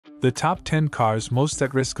The top 10 cars most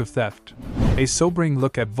at risk of theft. A sobering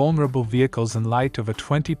look at vulnerable vehicles in light of a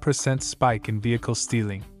 20% spike in vehicle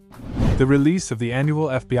stealing. The release of the annual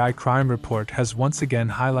FBI crime report has once again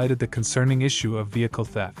highlighted the concerning issue of vehicle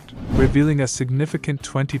theft, revealing a significant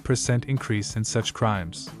 20% increase in such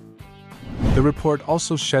crimes. The report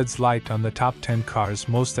also sheds light on the top 10 cars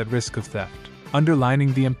most at risk of theft,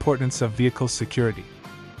 underlining the importance of vehicle security.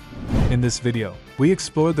 In this video, we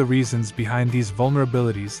explore the reasons behind these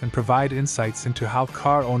vulnerabilities and provide insights into how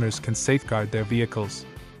car owners can safeguard their vehicles.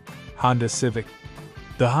 Honda Civic.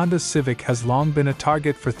 The Honda Civic has long been a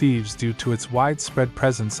target for thieves due to its widespread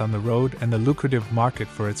presence on the road and the lucrative market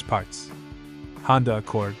for its parts. Honda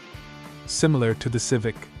Accord. Similar to the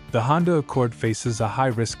Civic, the Honda Accord faces a high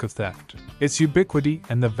risk of theft. Its ubiquity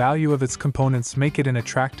and the value of its components make it an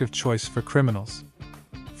attractive choice for criminals.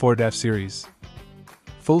 Ford F-Series.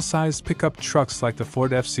 Full-sized pickup trucks like the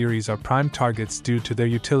Ford F-Series are prime targets due to their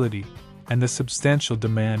utility and the substantial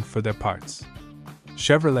demand for their parts.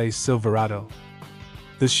 Chevrolet Silverado.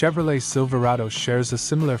 The Chevrolet Silverado shares a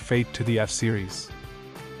similar fate to the F-Series.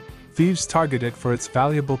 Thieves target it for its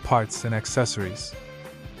valuable parts and accessories.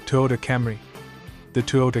 Toyota Camry. The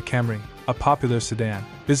Toyota Camry, a popular sedan,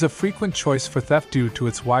 is a frequent choice for theft due to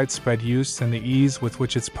its widespread use and the ease with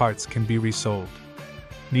which its parts can be resold.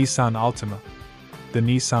 Nissan Altima. The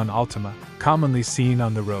Nissan Altima, commonly seen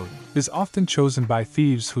on the road, is often chosen by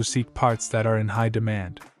thieves who seek parts that are in high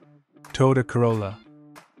demand. Toyota Corolla.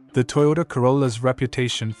 The Toyota Corolla's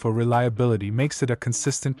reputation for reliability makes it a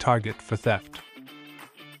consistent target for theft.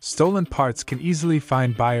 Stolen parts can easily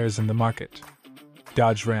find buyers in the market.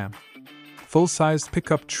 Dodge Ram. Full-sized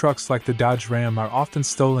pickup trucks like the Dodge Ram are often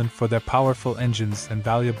stolen for their powerful engines and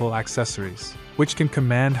valuable accessories, which can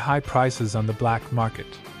command high prices on the black market.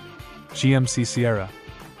 GMC Sierra.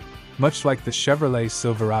 Much like the Chevrolet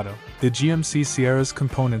Silverado, the GMC Sierra's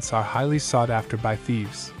components are highly sought after by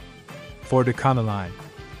thieves. Ford Econoline.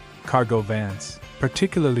 Cargo vans,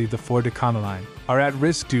 particularly the Ford Econoline, are at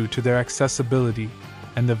risk due to their accessibility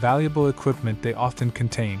and the valuable equipment they often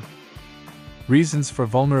contain. Reasons for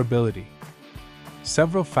vulnerability.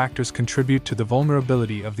 Several factors contribute to the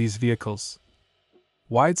vulnerability of these vehicles.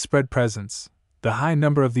 Widespread presence. The high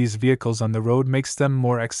number of these vehicles on the road makes them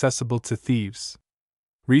more accessible to thieves.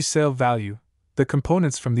 Resale value. The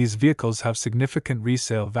components from these vehicles have significant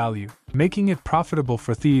resale value, making it profitable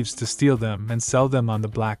for thieves to steal them and sell them on the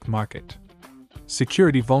black market.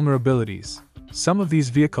 Security vulnerabilities. Some of these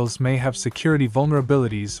vehicles may have security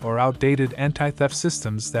vulnerabilities or outdated anti-theft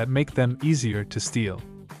systems that make them easier to steal.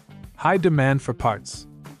 High demand for parts.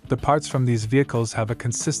 The parts from these vehicles have a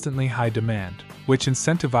consistently high demand, which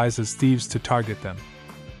incentivizes thieves to target them.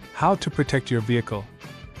 How to protect your vehicle.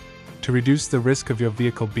 To reduce the risk of your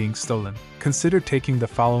vehicle being stolen, consider taking the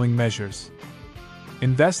following measures.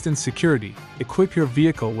 Invest in security. Equip your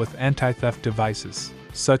vehicle with anti-theft devices,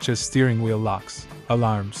 such as steering wheel locks,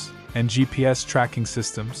 alarms, and GPS tracking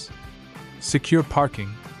systems. Secure parking.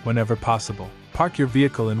 Whenever possible, park your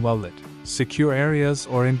vehicle in well-lit, secure areas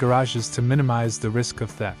or in garages to minimize the risk of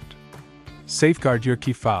theft. Safeguard your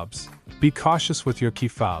key fobs. Be cautious with your key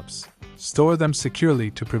fobs. Store them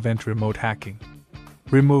securely to prevent remote hacking.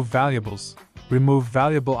 Remove valuables. Remove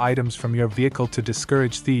valuable items from your vehicle to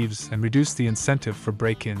discourage thieves and reduce the incentive for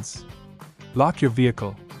break-ins. Lock your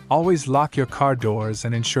vehicle. Always lock your car doors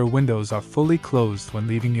and ensure windows are fully closed when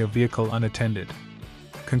leaving your vehicle unattended.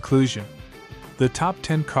 Conclusion. The top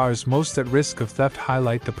 10 cars most at risk of theft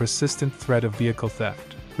highlight the persistent threat of vehicle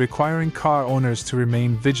theft, requiring car owners to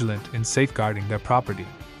remain vigilant in safeguarding their property.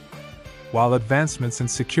 While advancements in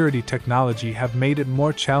security technology have made it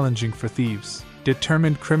more challenging for thieves,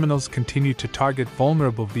 determined criminals continue to target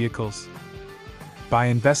vulnerable vehicles. By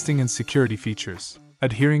investing in security features,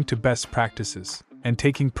 adhering to best practices, and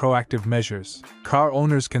taking proactive measures, car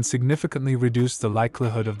owners can significantly reduce the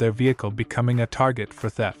likelihood of their vehicle becoming a target for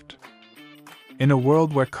theft. In a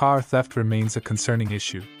world where car theft remains a concerning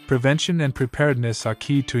issue, prevention and preparedness are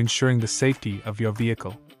key to ensuring the safety of your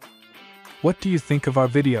vehicle. What do you think of our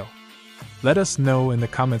video? Let us know in the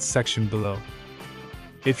comments section below.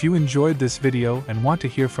 If you enjoyed this video and want to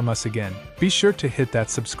hear from us again, be sure to hit that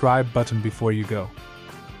subscribe button before you go.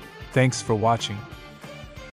 Thanks for watching.